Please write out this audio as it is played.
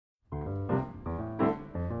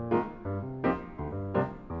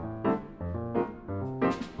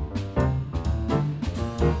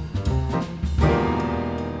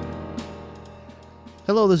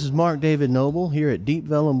Hello, this is Mark David Noble here at Deep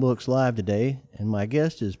Vellum Books Live today, and my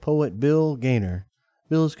guest is poet Bill Gaynor.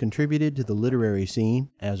 Bill has contributed to the literary scene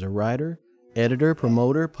as a writer, editor,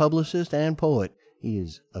 promoter, publicist, and poet. He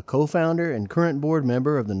is a co-founder and current board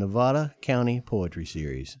member of the Nevada County Poetry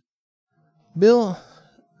Series. Bill,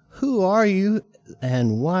 who are you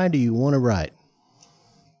and why do you want to write?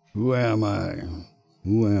 Who am I?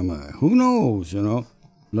 Who knows,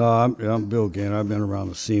 No, I'm Bill Gaynor. I've been around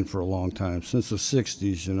the scene for a long time, since the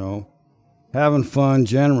 60s, having fun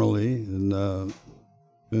generally, and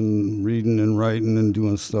been reading and writing and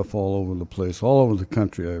doing stuff all over the place, all over the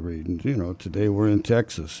country I read. And, today we're in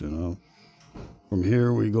Texas, From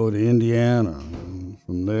here we go to Indiana, and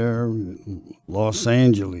from there, Los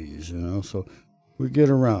Angeles, so we get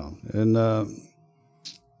around. And,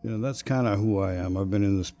 that's kind of who I am. I've been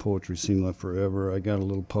in this poetry scene forever. I got a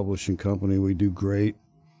little publishing company. We do great.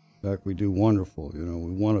 In fact, we do wonderful.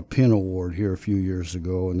 We won a PIN award here a few years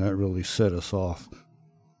ago, and that really set us off.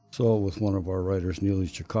 So with one of our writers, Neely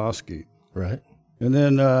Tchaikovsky. Right. And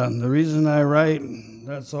then the reason I write,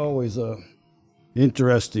 that's always a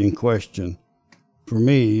interesting question. For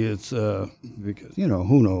me, it's because,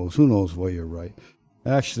 who knows why you write.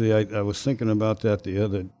 Actually, I was thinking about that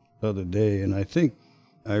the other day, and I think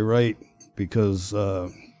I write because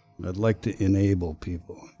I'd like to enable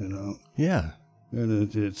people, Yeah.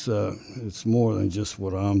 And it's more than just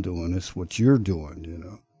what I'm doing. It's what you're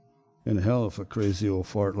doing, And hell, if a crazy old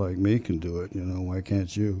fart like me can do it, why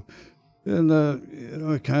can't you? And,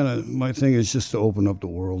 my thing is just to open up the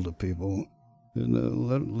world to people and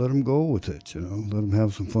let them go with it, Let them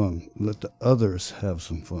have some fun. Let the others have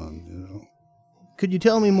some fun, Could you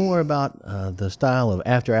tell me more about the style of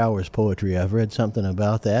after-hours poetry? I've read something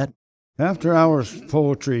about that. After-hours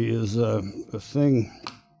poetry is a thing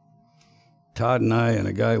Todd and I and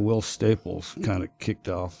a guy, Will Staples, kind of kicked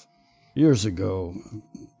off years ago,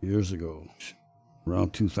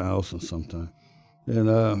 around 2000 sometime. And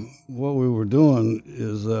what we were doing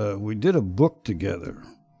is we did a book together.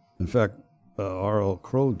 In fact, R.L.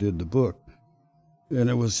 Crow did the book. And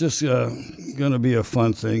it was just going to be a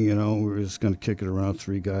fun thing, We were just going to kick it around,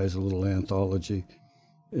 three guys, a little anthology.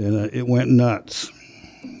 And it went nuts.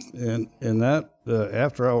 And that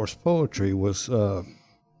after-hours poetry was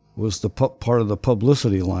the part of the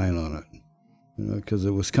publicity line on it, because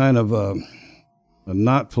it was kind of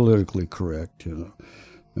not politically correct,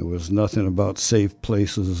 There was nothing about safe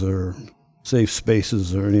places or safe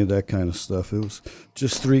spaces or any of that kind of stuff. It was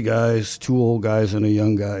just three guys, two old guys and a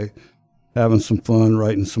young guy, having some fun,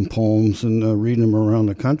 writing some poems and reading them around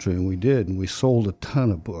the country, and we did, and we sold a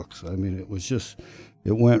ton of books. I mean, it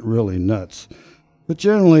went really nuts. But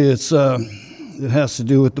generally, it has to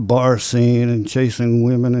do with the bar scene and chasing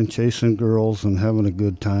women and chasing girls and having a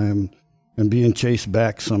good time and being chased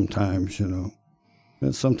back sometimes,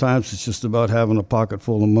 And sometimes it's just about having a pocket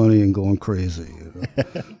full of money and going crazy,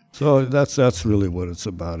 So that's really what it's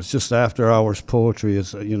about. It's just after-hours poetry.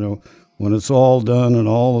 It's, when it's all done and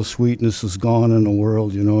all the sweetness is gone in the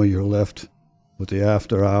world, you're left with the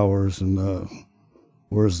after hours and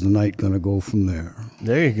where's the night going to go from there?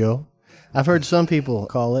 There you go. I've heard some people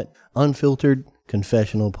call it unfiltered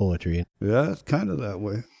confessional poetry. Yeah, it's kind of that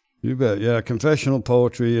way. You bet. Yeah, confessional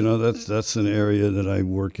poetry, that's an area that I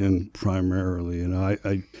work in primarily.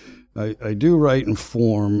 I do write in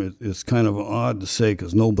form. It's kind of odd to say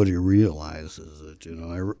because nobody realizes it.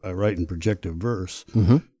 I write in projective verse.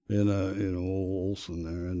 Mm-hmm. And Olson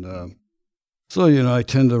there. And so, I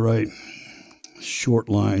tend to write short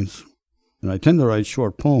lines. And I tend to write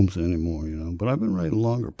short poems anymore, But I've been writing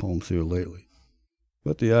longer poems here lately.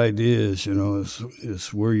 But the idea is,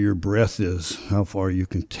 is where your breath is, how far you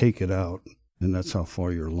can take it out, and that's how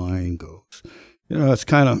far your line goes. It's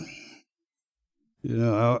kind of,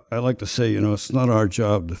 I like to say, it's not our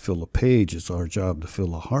job to fill a page, it's our job to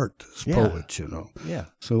fill a heart as poets, Yeah.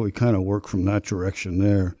 So we kind of work from that direction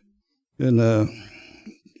there. And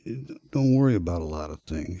don't worry about a lot of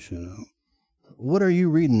things, What are you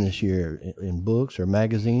reading this year in books or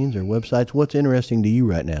magazines or websites? What's interesting to you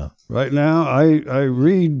right now? Right now, I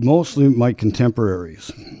read mostly my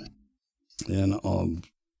contemporaries and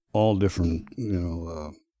all different,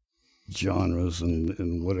 genres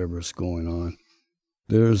and whatever's going on.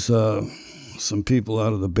 There's some people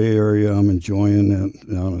out of the Bay Area I'm enjoying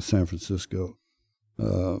down in San Francisco.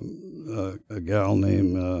 A gal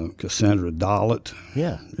named Cassandra Dollett.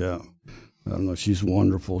 Yeah. Yeah. I don't know, she's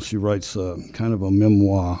wonderful. She writes kind of a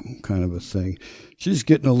memoir kind of a thing. She's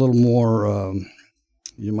getting a little more,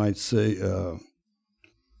 you might say, to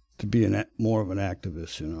be more of an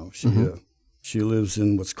activist, She lives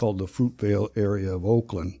in what's called the Fruitvale area of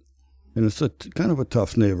Oakland. And it's kind of a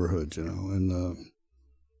tough neighborhood, And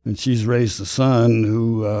And she's raised a son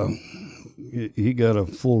who he got a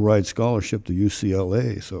full ride scholarship to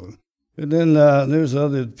UCLA. So, and then there's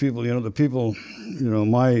other people. The people,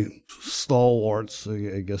 my stalwarts,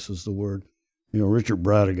 I guess is the word. Richard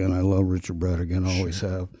Bradigan. I love Richard Bradigan. I always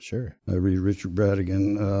have. Sure. I read Richard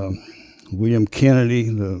Bradigan. William Kennedy,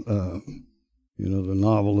 the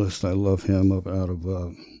novelist. I love him out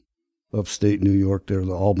of upstate New York. There,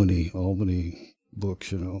 the Albany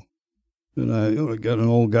books. And I got an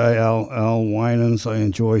old guy, Al Winans. I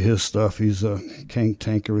enjoy his stuff. He's a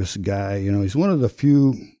cantankerous guy. He's one of the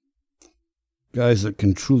few guys that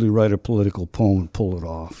can truly write a political poem and pull it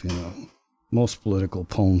off. Most political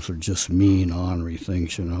poems are just mean, ornery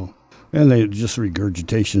things. And they're just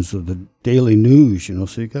regurgitations of the daily news.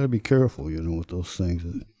 So you got to be careful. With those things.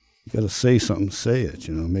 You got to say something, say it.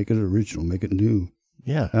 Make it original, make it new.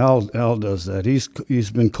 Yeah. Al does that.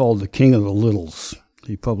 He's been called the king of the littles.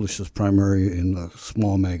 He publishes primarily in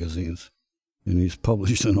small magazines, and he's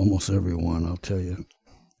published in almost every one, I'll tell you.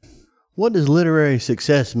 What does literary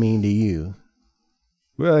success mean to you?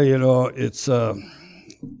 Well, it's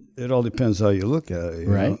it all depends how you look at it.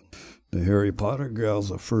 Right. The Harry Potter gal's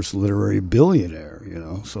the first literary billionaire,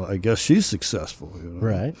 so I guess she's successful.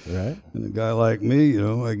 Right. And a guy like me,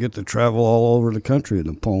 I get to travel all over the country, and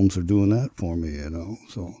the poems are doing that for me,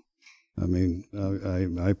 So, I mean,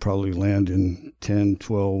 I probably land in 10,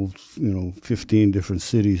 12, 15 different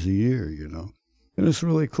cities a year, and it's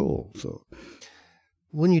really cool. So,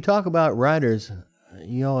 when you talk about writers,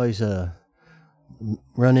 you always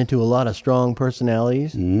run into a lot of strong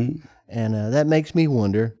personalities, and that makes me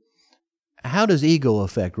wonder, how does ego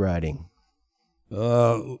affect writing?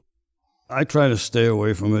 I try to stay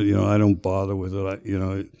away from it. I don't bother with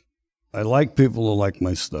it. I like people who like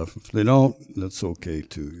my stuff. If they don't, that's okay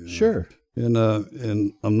too. Sure. And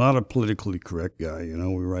I'm not a politically correct guy.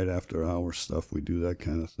 We write after hours stuff. We do that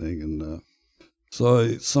kind of thing. And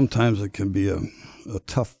so sometimes it can be a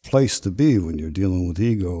tough place to be when you're dealing with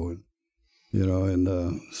ego. And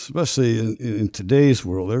especially in today's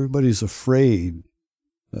world, everybody's afraid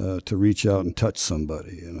to reach out and touch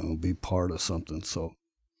somebody, be part of something. So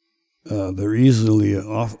they're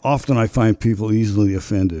often I find people easily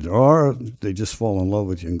offended, or they just fall in love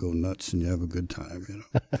with you and go nuts and you have a good time,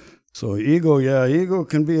 So ego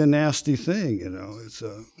can be a nasty thing, It's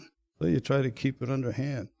so you try to keep it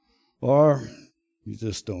underhand, or you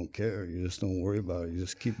just don't care. You just don't worry about it. You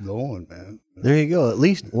just keep going, man. There you go. At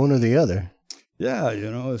least one or the other. Yeah,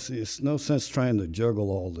 it's no sense trying to juggle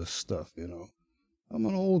all this stuff, I'm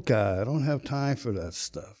an old guy. I don't have time for that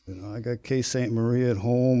stuff. I got Kay St. Marie at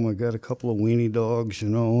home. I got a couple of weenie dogs,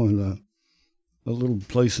 and a little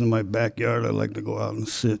place in my backyard. I like to go out and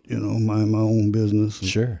sit, mind my own business.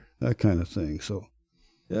 Sure. That kind of thing. So,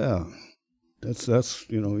 yeah, that's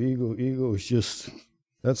ego is just,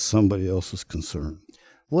 that's somebody else's concern.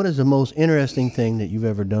 What is the most interesting thing that you've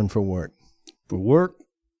ever done for work? For work,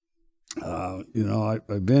 I've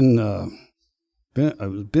been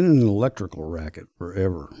in an electrical racket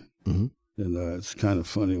forever. Mm-hmm. And it's kind of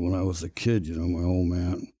funny. When I was a kid, my old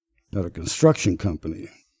man had a construction company.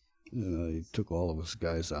 He took all of us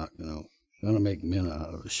guys out, trying to make men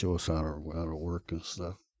out of it, show us how to work and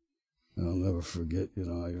stuff. And I'll never forget,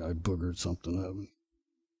 I boogered something up.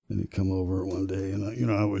 And he come over one day,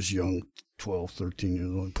 and, I was young, 12, 13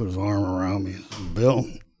 years old. He put his arm around me and said, "Bill,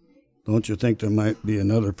 don't you think there might be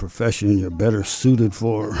another profession you're better suited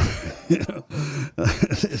for?"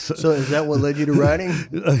 So is that what led you to writing?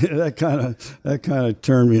 That kind of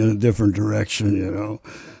turned me in a different direction,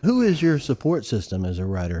 Who is your support system as a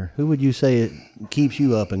writer? Who would you say it keeps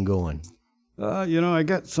you up and going? I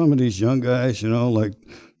got some of these young guys, like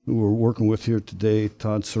who we're working with here today,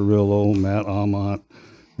 Todd Cirillo, Matt Amont,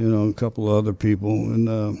 a couple of other people,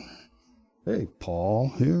 and hey, Paul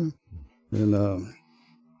here, and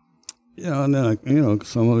and then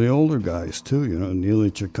some of the older guys too,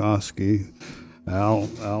 Neely Tchaikovsky, Al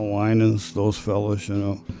Winans, those fellows,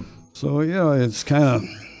 So it's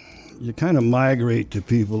you kind of migrate to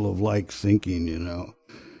people of like thinking,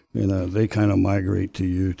 they kind of migrate to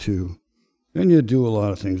you too, and you do a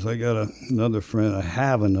lot of things. I have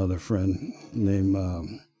another friend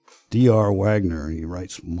named D.R. Wagner, and he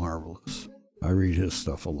writes marvelous. I read his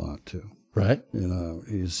stuff a lot too. Right.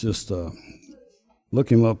 He's just look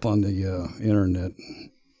him up on the internet,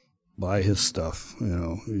 buy his stuff.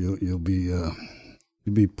 You'll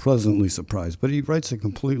be pleasantly surprised. But he writes a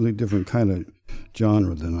completely different kind of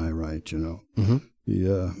genre than I write. Mm-hmm.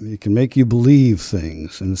 He can make you believe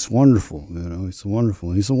things, and it's wonderful. It's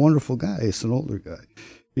wonderful. And he's a wonderful guy. He's an older guy.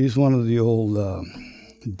 He's one of the old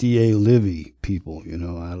D.A. Livy people.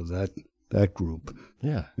 Out of that that group.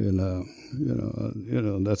 Yeah. And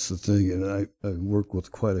that's the thing. And I work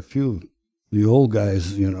with quite a few. The old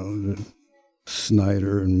guys,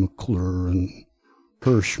 Snyder and McClure and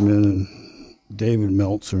Hirschman and David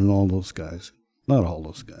Meltzer and all those guys. Not all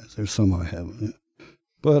those guys. There's some I haven't.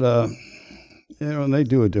 But and they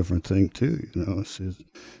do a different thing too.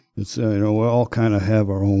 It's we all kind of have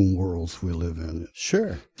our own worlds we live in.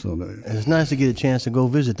 Sure. So it's nice to get a chance to go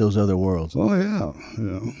visit those other worlds. Oh yeah,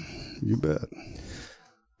 you bet.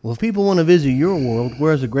 Well, if people want to visit your world,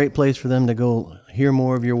 where's a great place for them to go hear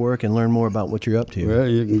more of your work and learn more about what you're up to? Well,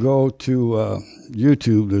 you can go to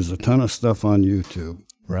YouTube. There's a ton of stuff on YouTube.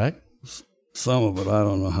 Right. Some of it, I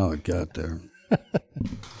don't know how it got there.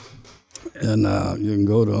 And you can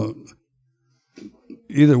go to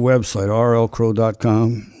either website,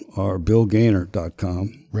 rlcrow.com or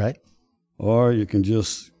billgaynor.com. Right. Or you can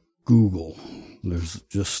just Google. There's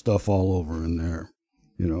just stuff all over in there.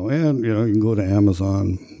 And you can go to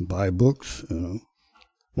Amazon, buy books.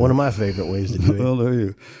 One of my favorite ways to do it. Well, there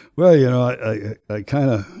you. Well,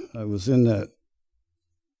 I was in that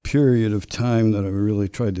period of time that I really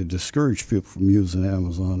tried to discourage people from using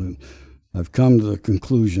Amazon, and I've come to the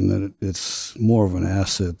conclusion that it's more of an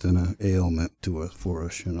asset than an ailment for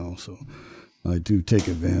us. So I do take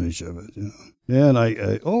advantage of it. And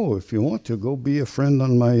if you want to, go be a friend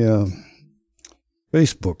on my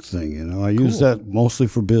Facebook thing. I use that mostly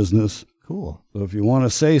for business. Cool. So if you want to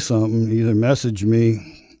say something, either message me,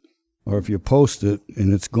 or if you post it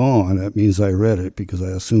and it's gone, that means I read it because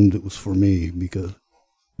I assumed it was for me. Because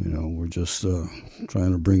we're just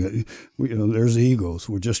trying to bring it. There's egos.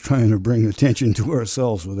 We're just trying to bring attention to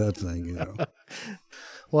ourselves with that thing.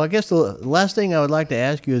 Well, I guess the last thing I would like to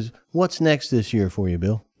ask you is, what's next this year for you,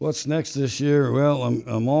 Bill? What's next this year? Well,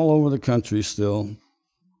 I'm all over the country still.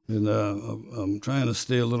 And I'm trying to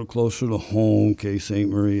stay a little closer to home in case Aunt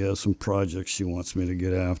Marie has some projects she wants me to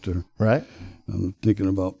get after. Right. I'm thinking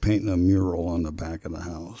about painting a mural on the back of the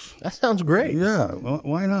house. That sounds great. Yeah, well,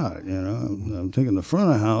 why not? I'm thinking the front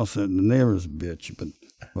of the house and the neighbor's bitch, but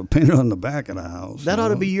I'll paint it on the back of the house. That ought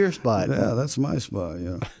to be your spot. Yeah, that's my spot,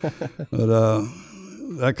 But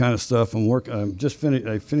that kind of stuff,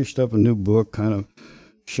 I finished up a new book, kind of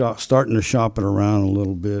starting to shop it around a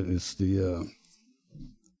little bit. It's the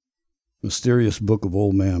Mysterious Book of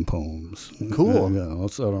Old Man Poems. Cool. Yeah,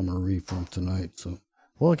 that's what I'm going to read from tonight. So.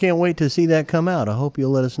 Well, I can't wait to see that come out. I hope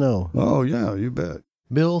you'll let us know. Oh, yeah, you bet.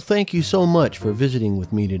 Bill, thank you so much for visiting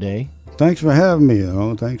with me today. Thanks for having me,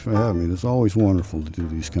 Thanks for having me. It's always wonderful to do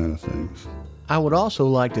these kind of things. I would also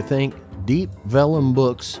like to thank Deep Vellum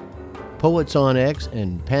Books, Poets on X,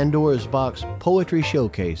 and Pandora's Box Poetry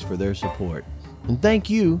Showcase for their support. And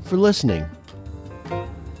thank you for listening.